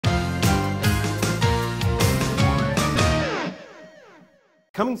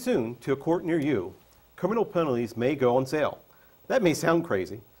Coming soon to a court near you, criminal penalties may go on sale. That may sound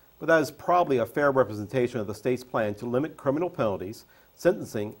crazy, but that is probably a fair representation of the state's plan to limit criminal penalties,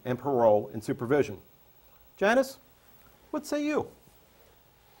 sentencing, and parole and supervision. Janice, what say you?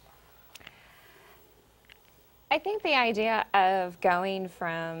 I think the idea of going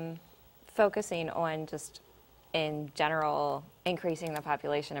from focusing on just in general increasing the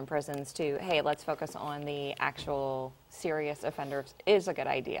population in prisons to, hey, let's focus on the actual serious offenders is a good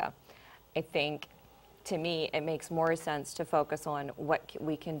idea. I think, to me, it makes more sense to focus on what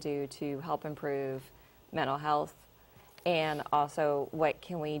we can do to help improve mental health, and also what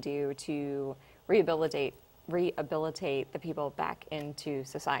can we do to rehabilitate the people back into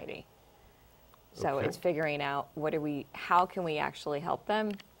society. So it's figuring out how can we actually help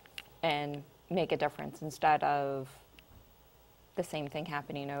them and make a difference instead of the same thing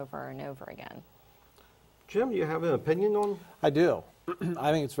happening over and over again. Jim, you have an opinion on? I do.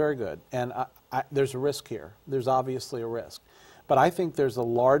 I think it's very good. And there's a risk here. There's obviously a risk. But I think there's a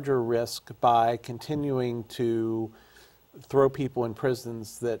larger risk by continuing to throw people in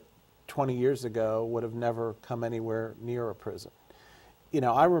prisons that 20 years ago would have never come anywhere near a prison. You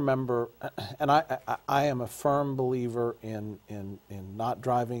know, I remember, and I am a firm believer in not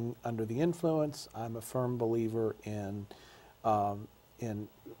driving under the influence. I'm a firm believer in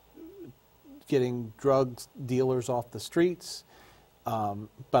getting drug dealers off the streets.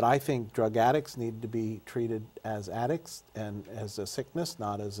 But I think drug addicts need to be treated as addicts and as a sickness,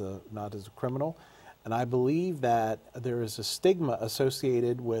 not as a criminal. And I believe that there is a stigma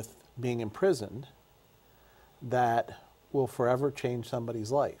associated with being imprisoned that will forever change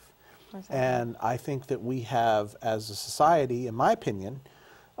somebody's life. Exactly. And I think that we have, as a society, in my opinion,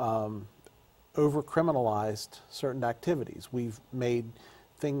 over-criminalized certain activities. We've made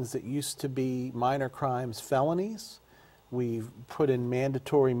things that used to be minor crimes felonies. We've put in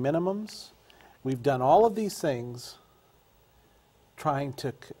mandatory minimums. We've done all of these things trying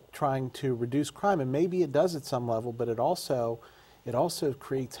to reduce crime, and maybe it does at some level, but it also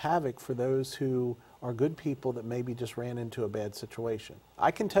creates havoc for those who are good people that maybe just ran into a bad situation.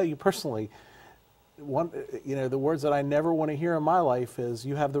 I can tell you personally, the words that I never want to hear in my life is,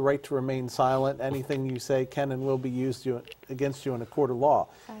 you have the right to remain silent. Anything you say can and will be used against you in a court of law.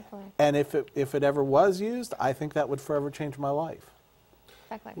 Exactly. And if it ever was used, I think that would forever change my life.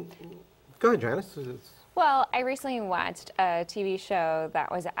 Exactly. Go ahead, Janice. Well, I recently watched a TV show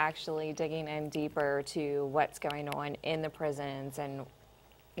that was actually digging in deeper to what's going on in the prisons and,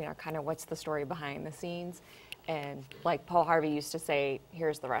 you know, kind of what's the story behind the scenes. And like Paul Harvey used to say,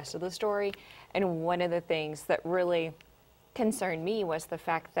 here's the rest of the story. And one of the things that really concerned me was the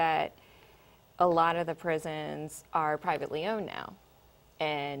fact that a lot of the prisons are privately owned now.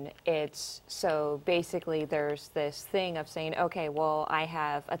 And it's, so basically there's this thing of saying, okay, well, I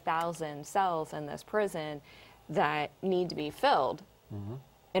have 1,000 cells in this prison that need to be filled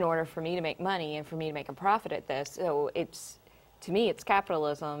in order for me to make money and for me to make a profit at this. So it's, to me, it's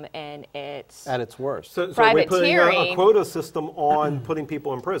capitalism, and it's at its worst. So we're putting a quota system on putting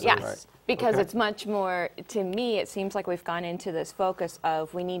people in prison. Yes, right? Because it's much more, to me, it seems like we've gone into this focus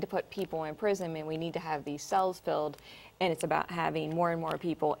of we need to put people in prison and we need to have these cells filled, and it's about having more and more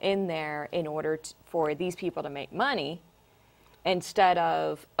people in there in order for these people to make money, instead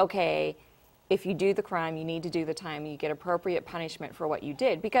of, okay, if you do the crime, you need to do the time, you get appropriate punishment for what you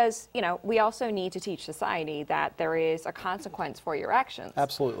did. Because, you know, we also need to teach society that there is a consequence for your actions.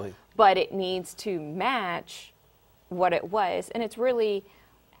 Absolutely. But it needs to match what it was. And it's really,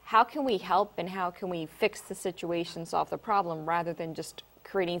 how can we help and how can we fix the situation, solve the problem, rather than just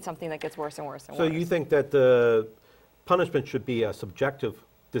creating something that gets worse and worse and worse. So you think that the punishment should be a subjective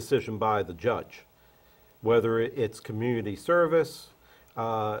decision by the judge, whether it's community service,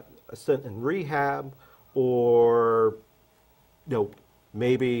 sent in rehab, or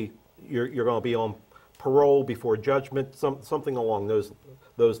maybe you're going to be on parole before judgment, something along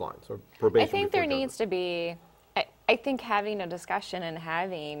those lines, or probation. I think there needs to be. I think having a discussion and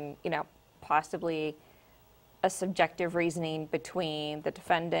having possibly a subjective reasoning between the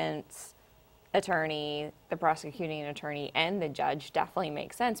defendant's attorney, the prosecuting attorney, and the judge definitely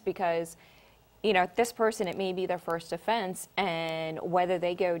makes sense, because this person, it may be their first offense, and whether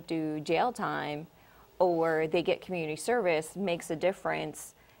they go do jail time or they get community service makes a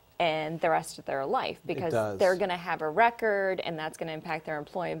difference in the rest of their life, because they're going to have a record, and that's going to impact their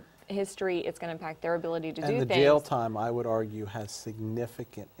employment history. It's going to impact their ability to do things. And the jail time, I would argue, has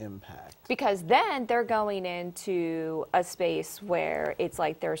significant impact. Because then they're going into a space where it's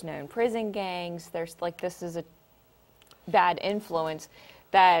like there's no prison gangs, there's like, this is a bad influence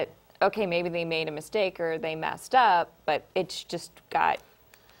that, okay, maybe they made a mistake or they messed up, but it's just got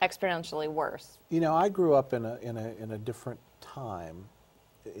exponentially worse. You know, I grew up in a different time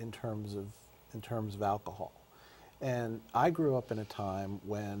in terms of alcohol, and I grew up in a time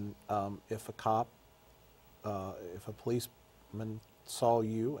when if a policeman saw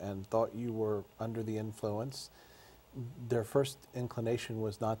you and thought you were under the influence, their first inclination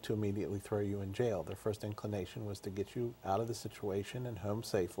was not to immediately throw you in jail. Their first inclination was to get you out of the situation and home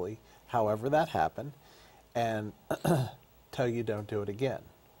safely, however that happened, and tell you don't do it again.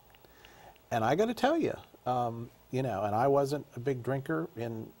 And I got to tell you, you know, and I wasn't a big drinker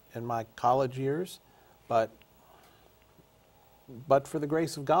in my college years, but for the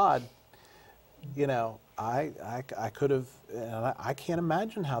grace of God, you know, I could have, and I can't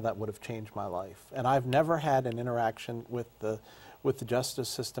imagine how that would have changed my life. And I've never had an interaction with the justice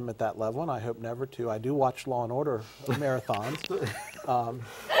system at that level, and I hope never to. I do watch Law and Order marathons.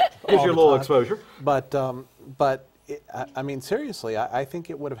 Gives you a little exposure. But I mean, seriously, I think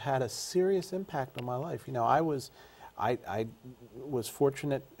it would have had a serious impact on my life. You know, I was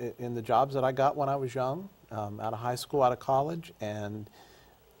fortunate in the jobs that I got when I was young, out of high school, out of college, and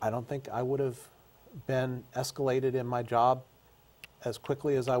I don't think I would have been escalated in my job as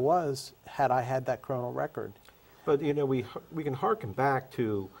quickly as I was had I had that criminal record. But, you know, we can harken back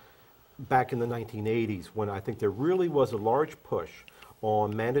in the 1980s when I think there really was a large push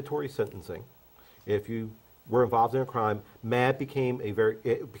on mandatory sentencing. If you were involved in a crime, MAD became a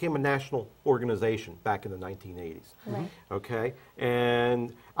national organization back in the 1980s. Right. Okay,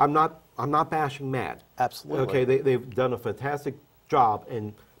 and I'm not bashing MAD. Absolutely. Okay, they've done a fantastic job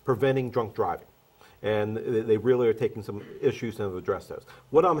in preventing drunk driving, and they really are taking some issues and have addressed those.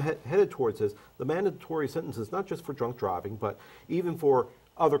 What I'm headed towards is the mandatory sentences, not just for drunk driving, but even for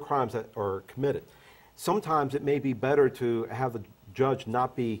other crimes that are committed. Sometimes it may be better to have the judge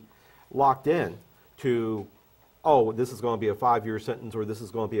not be locked in to, oh, this is going to be a 5-year sentence or this is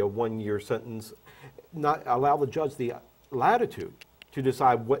going to be a 1-year sentence. Not allow the judge the latitude to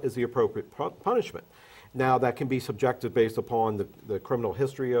decide what is the appropriate punishment. Now, that can be subjective based upon the criminal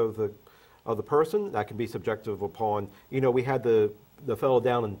history of the person. That can be subjective upon, you know, we had the fellow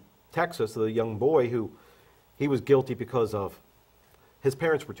down in Texas, the young boy who, he was guilty because of his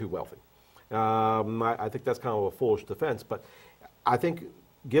parents were too wealthy. I think that's kind of a foolish defense, but I think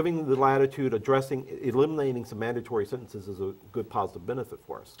giving the latitude, eliminating some mandatory sentences is a good positive benefit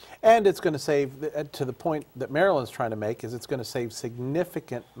for us. And it's going to save, to the point that Maryland's trying to make, is it's going to save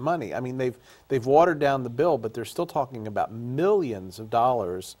significant money. I mean, they've watered down the bill, but they're still talking about millions of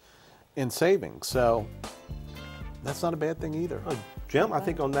dollars in savings. So that's not a bad thing either. Jim, I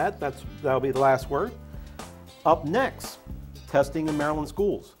think on that'll be the last word. Up next, testing in Maryland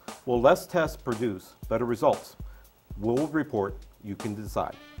schools. Will less tests produce better results? We'll report. You can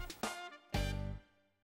decide.